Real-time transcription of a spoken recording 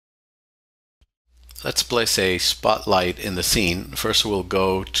Let's place a spotlight in the scene. First we'll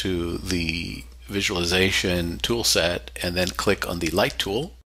go to the visualization tool set and then click on the light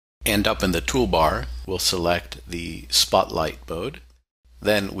tool. And up in the toolbar we'll select the spotlight mode.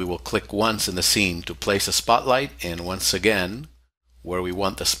 Then we will click once in the scene to place a spotlight and once again where we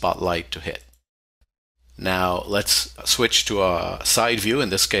want the spotlight to hit. Now let's switch to a side view, in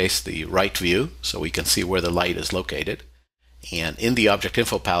this case the right view, so we can see where the light is located. And in the object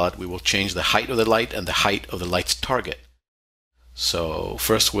info palette we will change the height of the light and the height of the light's target. So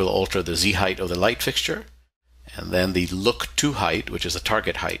first we'll alter the Z height of the light fixture and then the look to height, which is the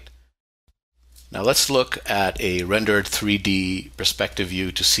target height. Now let's look at a rendered 3D perspective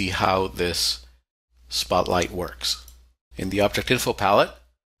view to see how this spotlight works. In the object info palette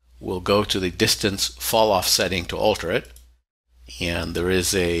we'll go to the distance fall off setting to alter it, and there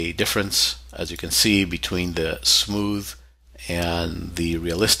is a difference, as you can see, between the smooth and the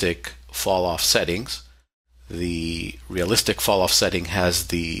realistic fall off settings. The realistic fall off setting has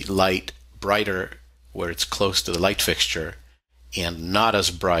the light brighter where it's close to the light fixture and not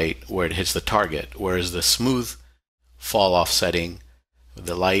as bright where it hits the target, whereas the smooth fall off setting,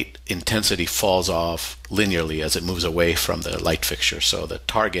 the light intensity falls off linearly as it moves away from the light fixture, so the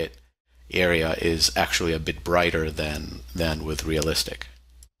target area is actually a bit brighter than with realistic.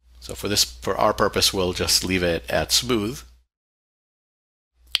 So for our purpose we'll just leave it at smooth.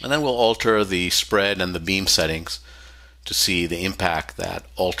 And then we'll alter the spread and the beam settings to see the impact that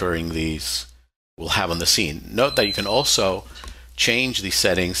altering these will have on the scene. Note that you can also change these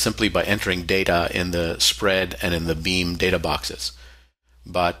settings simply by entering data in the spread and in the beam data boxes.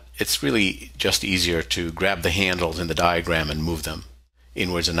 But it's really just easier to grab the handles in the diagram and move them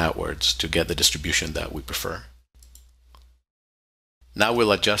inwards and outwards to get the distribution that we prefer. Now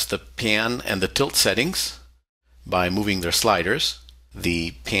we'll adjust the pan and the tilt settings by moving their sliders.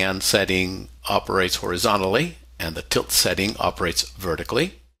 The pan setting operates horizontally and the tilt setting operates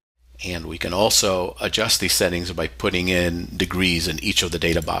vertically. And we can also adjust these settings by putting in degrees in each of the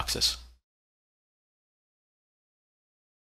data boxes.